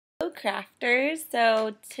crafters.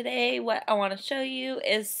 So today what I want to show you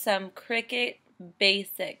is some Cricut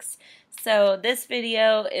basics. So this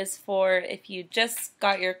video is for if you just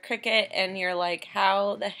got your Cricut and you're like,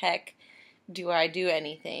 how the heck do I do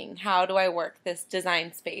anything? How do I work this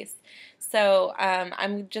design space? So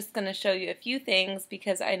I'm just going to show you a few things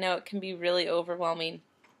because I know it can be really overwhelming.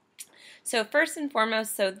 So first and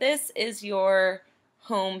foremost, so this is your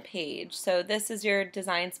home page. So this is your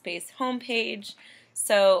Design Space home page.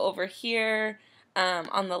 So over here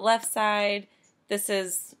on the left side, this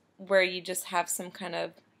is where you just have some kind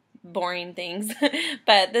of boring things,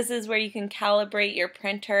 but this is where you can calibrate your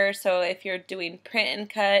printer. So if you're doing print and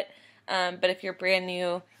cut, but if you're brand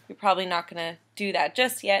new, you're probably not going to do that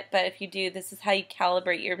just yet, but if you do, this is how you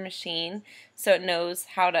calibrate your machine so it knows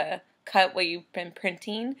how to cut what you've been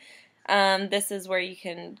printing. This is where you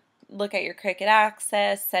can look at your Cricut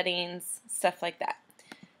Access, settings, stuff like that.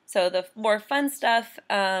 So the more fun stuff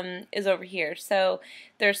is over here. So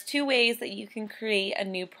there's two ways that you can create a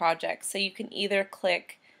new project. So you can either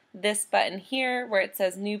click this button here where it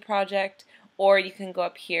says New Project, or you can go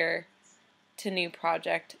up here to New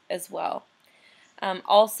Project as well.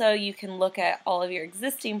 Also, you can look at all of your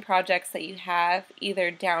existing projects that you have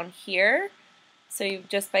either down here. So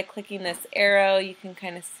just by clicking this arrow, you can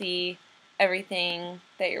kind of see everything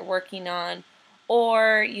that you're working on.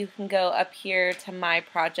 Or you can go up here to My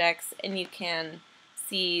Projects and you can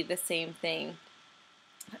see the same thing,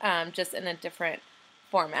 just in a different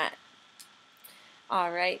format.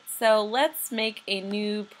 Alright, so let's make a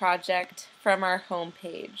new project from our home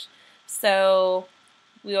page. So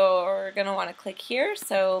we're going to want to click here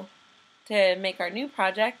to make our new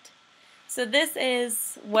project. So this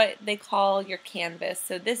is what they call your canvas.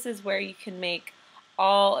 So this is where you can make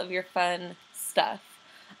all of your fun stuff.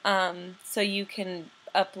 So you can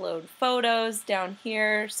upload photos down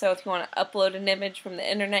here. So if you want to upload an image from the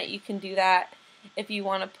internet, you can do that. If you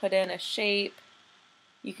want to put in a shape,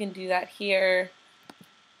 you can do that here.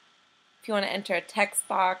 If you want to enter a text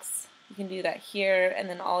box, you can do that here. And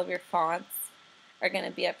then all of your fonts are going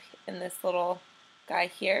to be up in this little guy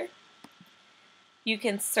here. You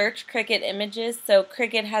can search Cricut images. So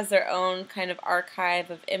Cricut has their own kind of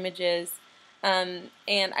archive of images. And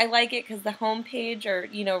I like it because the home page, or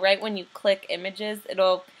right when you click images,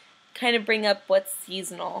 it'll kind of bring up what's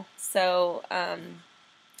seasonal. So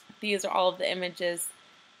these are all of the images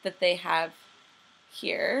that they have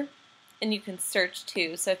here, and you can search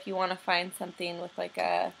too. So if you want to find something with like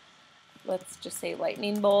a, let's just say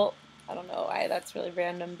lightning bolt, I don't know why that's really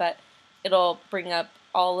random, but it'll bring up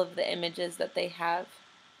all of the images that they have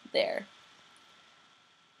there.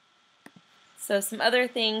 So some other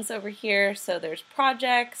things over here, so there's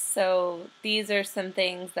projects, so these are some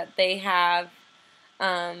things that they have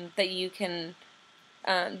that you can,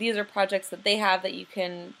 these are projects that they have that you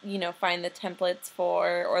can, find the templates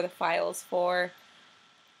for or the files for,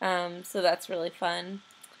 so that's really fun.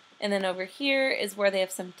 And then over here is where they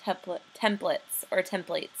have some templates.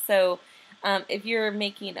 So if you're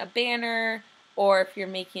making a banner or if you're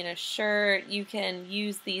making a shirt, you can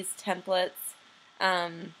use these templates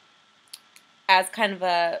as kind of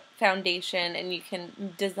a foundation, and you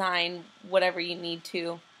can design whatever you need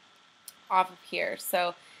to off of here.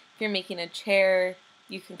 So if you're making a chair,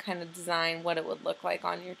 you can kind of design what it would look like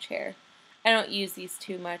on your chair. I don't use these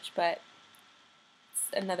too much, but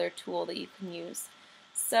it's another tool that you can use.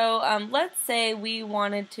 So let's say we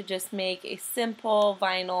wanted to just make a simple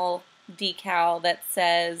vinyl decal that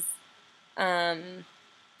says,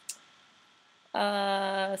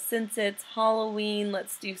 since it's Halloween,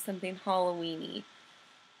 let's do something Halloween-y.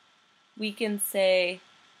 We can say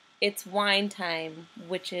it's wine time,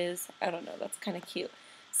 witches. I don't know, that's kind of cute.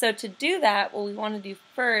 So to do that, what we want to do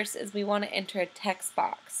first is we want to enter a text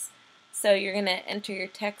box. So you're going to enter your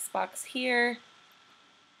text box here,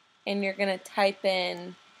 and you're going to type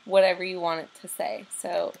in whatever you want it to say.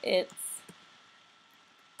 So it's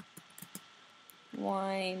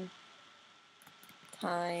wine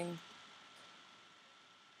time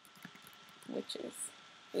witches.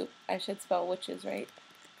 Oop, I should spell witches right.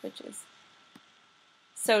 Witches.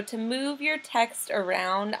 So to move your text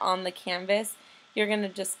around on the canvas, you're going to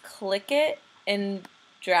just click it and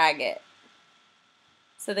drag it.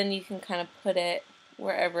 So then you can kind of put it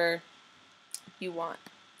wherever you want.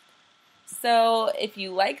 So if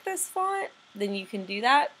you like this font, then you can do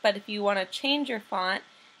that. But if you want to change your font,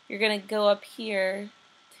 you're going to go up here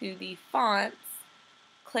to the fonts,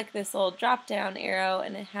 click this little drop down arrow,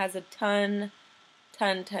 and it has a ton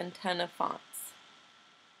of fonts.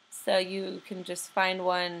 So you can just find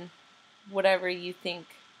one, whatever you think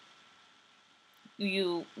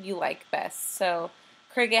you like best. So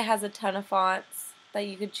Cricut has a ton of fonts. that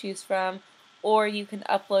you could choose from, or you can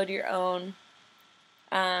upload your own,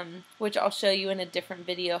 which I'll show you in a different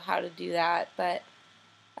video how to do that. But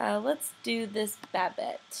let's do this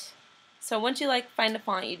Babette. So once you find a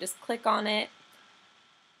font, you just click on it,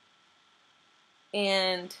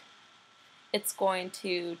 and it's going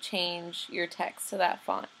to change your text to that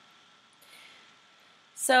font.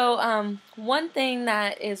 So one thing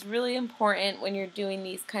that is really important when you're doing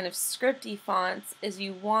these kind of scripty fonts is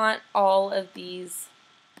you want all of these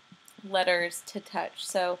letters to touch.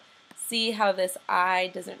 So see how this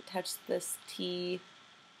I doesn't touch this T,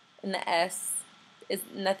 and the S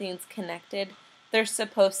nothing's connected. They're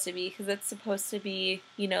supposed to be, because it's supposed to be,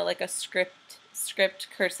 like a script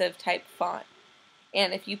cursive type font.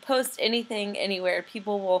 And if you post anything anywhere,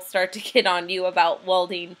 people will start to get on you about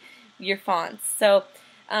welding your fonts. So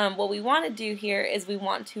what we want to do here is we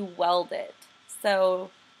want to weld it.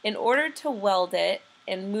 So in order to weld it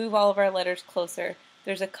and move all of our letters closer,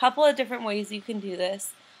 there's a couple of different ways you can do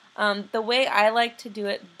this. The way I like to do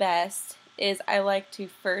it best is I like to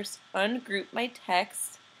first ungroup my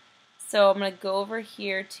text. So I'm going to go over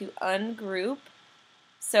here to ungroup.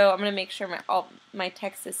 So I'm going to make sure my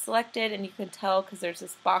text is selected, and you can tell because there's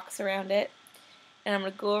this box around it. And I'm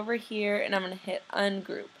going to go over here and I'm going to hit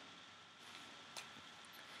ungroup.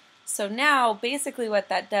 So now basically what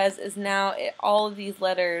that does is now all of these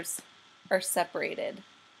letters are separated.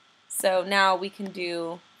 So now we can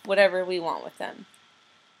do whatever we want with them.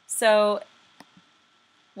 So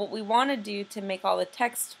what we want to do to make all the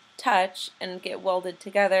text touch and get welded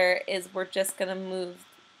together is we're just going to move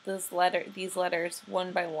these letters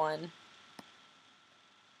one by one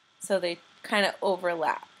so they kind of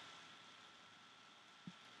overlap.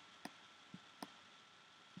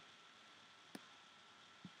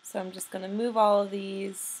 So I'm just going to move all of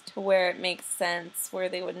these to where it makes sense, where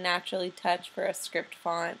they would naturally touch for a script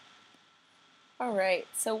font. Alright,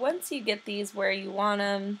 so once you get these where you want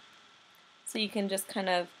them, so you can just kind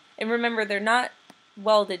of, and remember they're not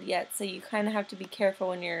welded yet, so you kind of have to be careful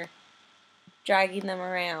when you're dragging them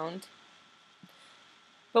around.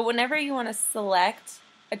 But whenever you want to select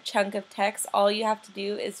a chunk of text, all you have to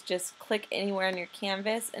do is just click anywhere on your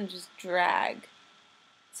canvas and just drag.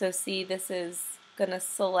 So see, this is going to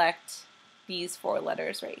select these 4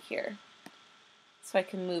 letters right here. So I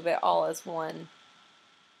can move it all as one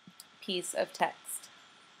piece of text.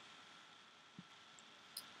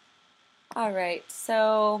 Alright,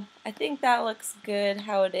 so I think that looks good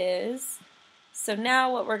how it is. So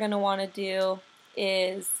now what we're going to want to do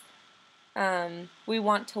is we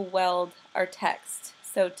want to weld our text.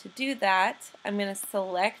 So to do that, I'm going to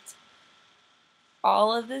select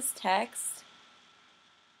all of this text.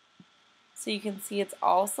 So you can see it's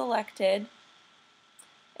all selected.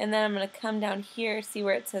 And then I'm going to come down here, see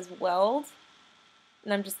where it says weld,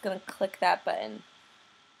 and I'm just going to click that button.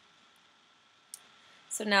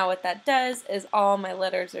 So now what that does is all my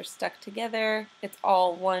letters are stuck together. It's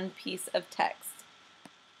all one piece of text.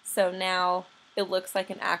 So now it looks like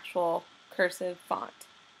an actual cursive font.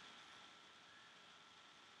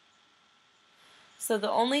 So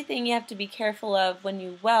the only thing you have to be careful of when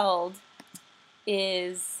you weld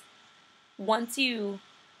is once you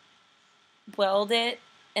weld it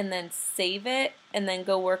and then save it and then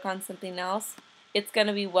go work on something else, it's going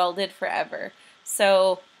to be welded forever.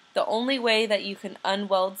 So the only way that you can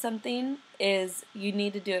unweld something is you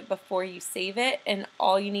need to do it before you save it, and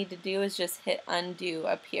all you need to do is just hit undo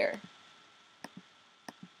up here.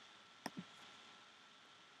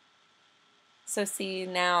 So see,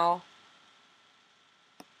 now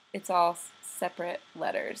it's all separate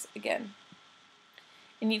letters again.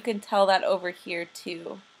 And you can tell that over here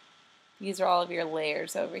too. These are all of your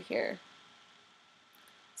layers over here.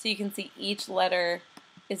 So you can see each letter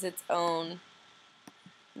is its own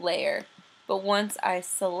layer. But once I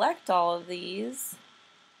select all of these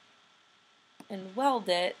and weld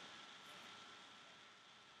it,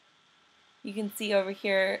 you can see over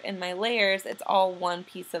here in my layers, it's all one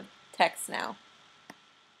piece of text now.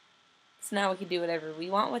 So now we can do whatever we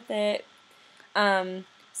want with it.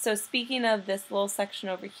 So speaking of this little section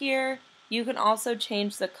over here, you can also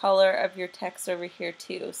change the color of your text over here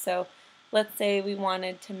too. So let's say we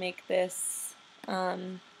wanted to make this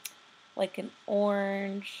like an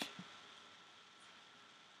orange.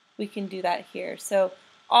 We can do that here. So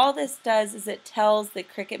all this does is it tells the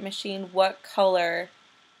Cricut machine what color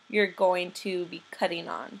you're going to be cutting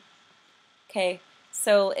on. Okay,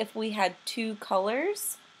 so if we had 2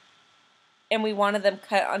 colors and we wanted them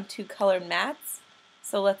cut on 2 colored mats,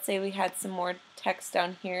 so let's say we had some more text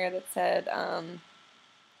down here that said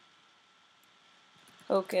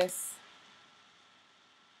hocus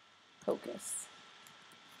pocus.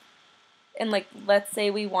 and like let's say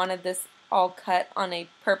we wanted this all cut on a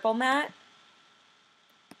purple mat,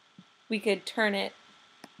 we could turn it.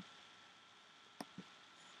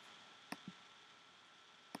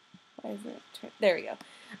 Why isn't it there we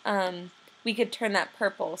go. We could turn that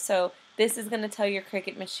purple. So this is going to tell your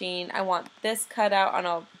Cricut machine, I want this cut out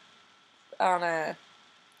on a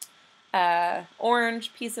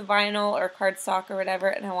orange piece of vinyl or cardstock or whatever,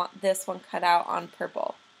 and I want this one cut out on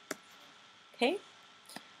purple. Okay?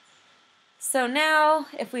 So now,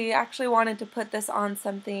 if we actually wanted to put this on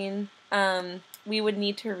something, we would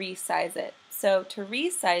need to resize it. So to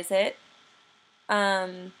resize it,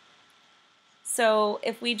 so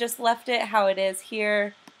if we just left it how it is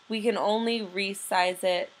here, we can only resize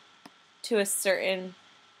it to a certain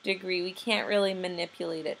degree. We can't really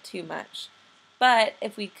manipulate it too much. But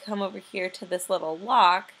if we come over here to this little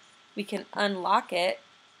lock, we can unlock it.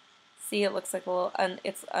 See, it looks like a little,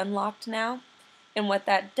 it's unlocked now. And what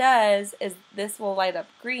that does is this will light up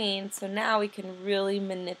green, so now we can really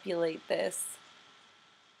manipulate this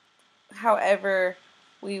however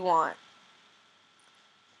we want.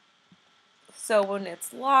 So when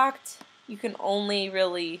it's locked, you can only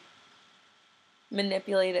really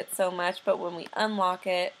manipulate it so much, but when we unlock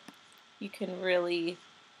it, you can really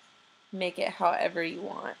make it however you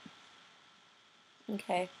want.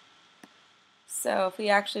 Okay. So if we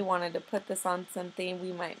actually wanted to put this on something,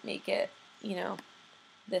 we might make it, you know,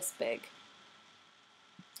 this big.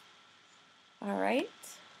 Alright.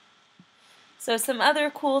 So some other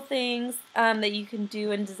cool things that you can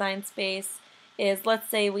do in Design Space is, let's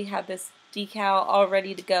say we have this decal all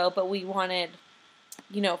ready to go, but we wanted,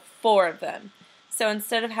 you know, 4 of them. So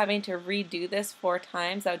instead of having to redo this 4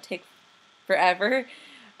 times, that would take forever,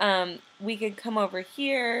 we could come over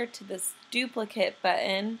here to this duplicate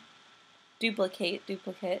button, duplicate,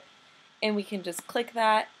 and we can just click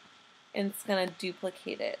that, and it's going to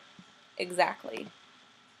duplicate it exactly.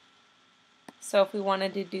 So if we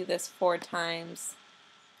wanted to do this 4 times,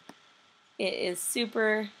 it is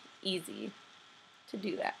super easy to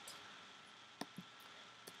do that.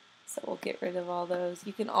 So we'll get rid of all those.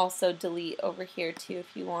 You can also delete over here too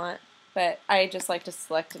if you want, but I just like to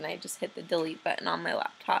select and I just hit the delete button on my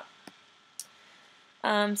laptop.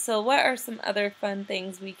 So what are some other fun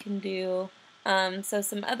things we can do? So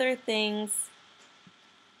some other things,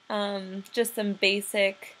 just some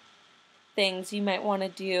basic things you might want to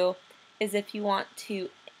do is if you want to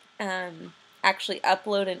actually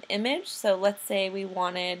upload an image. So let's say we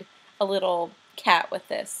wanted a little cat with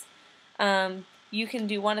this. You can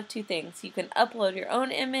do one of 2 things. You can upload your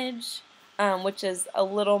own image, which is a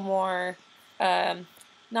little more,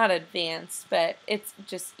 not advanced, but it's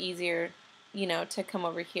just easier, you know, to come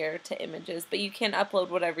over here to images. But you can upload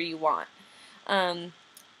whatever you want.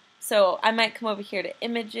 So I might come over here to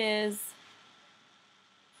images,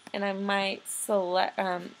 and I might select,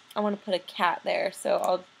 I want to put a cat there, so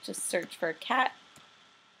I'll just search for a cat.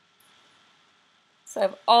 So I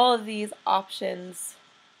have all of these options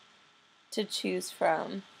to choose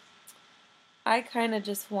from. I kind of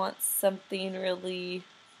just want something really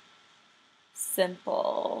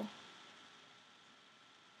simple.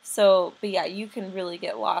 So, but yeah, you can really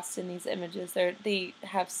get lost in these images. They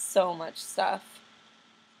have so much stuff.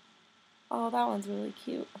 Oh, that one's really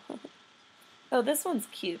cute. Oh, this one's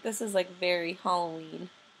cute. This is like very Halloween.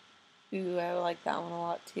 Ooh, I like that one a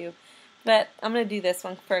lot too. But I'm going to do this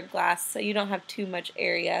one for a glass so you don't have too much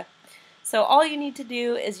area. So all you need to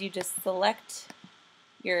do is you just select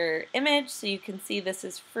your image, so you can see this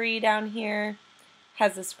is free down here.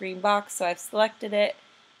 Has this green box, so I've selected it,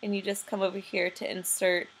 and you just come over here to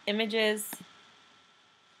insert images.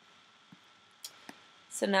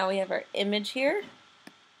 So now we have our image here.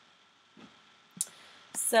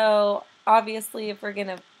 So obviously if we're going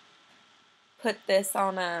to put this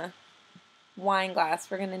on a wine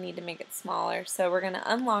glass, we're going to need to make it smaller. So we're going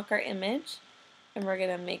to unlock our image, and we're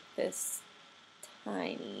going to make this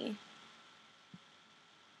tiny.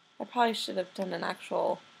 I probably should have done an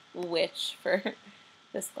actual witch for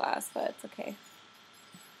this glass, but it's okay.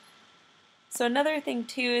 So another thing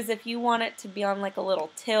too is if you want it to be on like a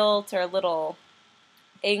little tilt or a little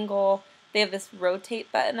angle, they have this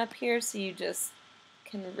rotate button up here, so you just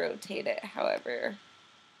can rotate it however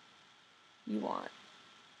you want.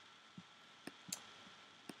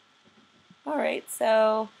 Alright,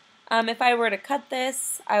 so if I were to cut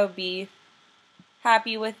this, I would be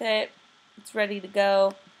happy with it. It's ready to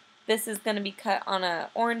go. This is going to be cut on an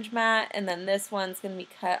orange mat, and then this one's going to be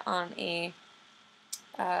cut on a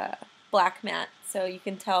black mat. So you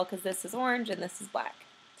can tell because this is orange and this is black.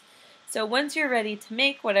 So once you're ready to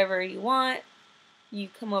make whatever you want, you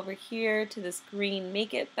come over here to this green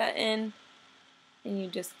Make It button, and you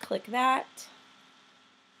just click that.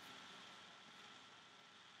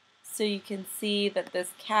 So you can see that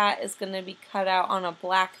this cat is going to be cut out on a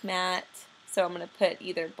black mat. So I'm going to put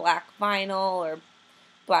either black vinyl or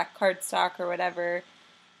black cardstock or whatever.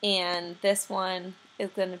 And this one is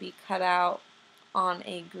going to be cut out on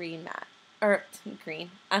a green mat. Or green,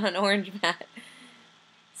 on an orange mat.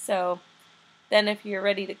 So then if you're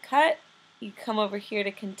ready to cut, you come over here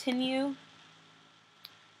to continue.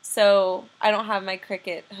 So I don't have my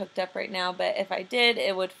Cricut hooked up right now, but if I did,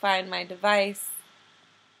 it would find my device,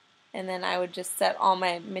 and then I would just set all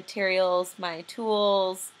my materials, my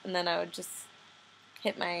tools, and then I would just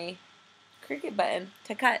hit my Cricut button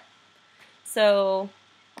to cut. So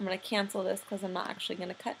I'm going to cancel this because I'm not actually going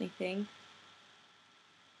to cut anything.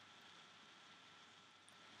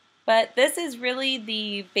 But this is really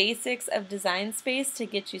the basics of Design Space to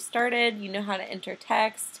get you started. You know how to enter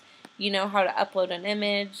text, you know how to upload an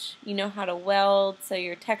image, you know how to weld so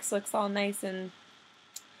your text looks all nice and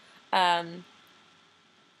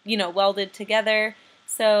welded together.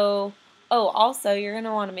 So, also you're going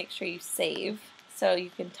to want to make sure you save. So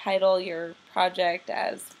you can title your project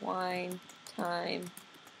as Wine Time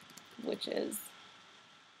Witches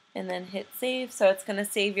and then hit save. So it's going to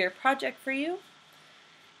save your project for you.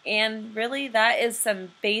 And really that is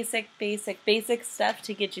some basic stuff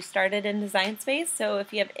to get you started in Design Space. So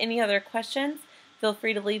if you have any other questions, feel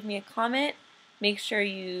free to leave me a comment. Make sure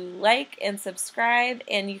you like and subscribe,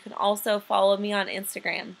 and you can also follow me on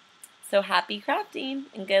Instagram. So happy crafting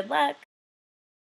and good luck!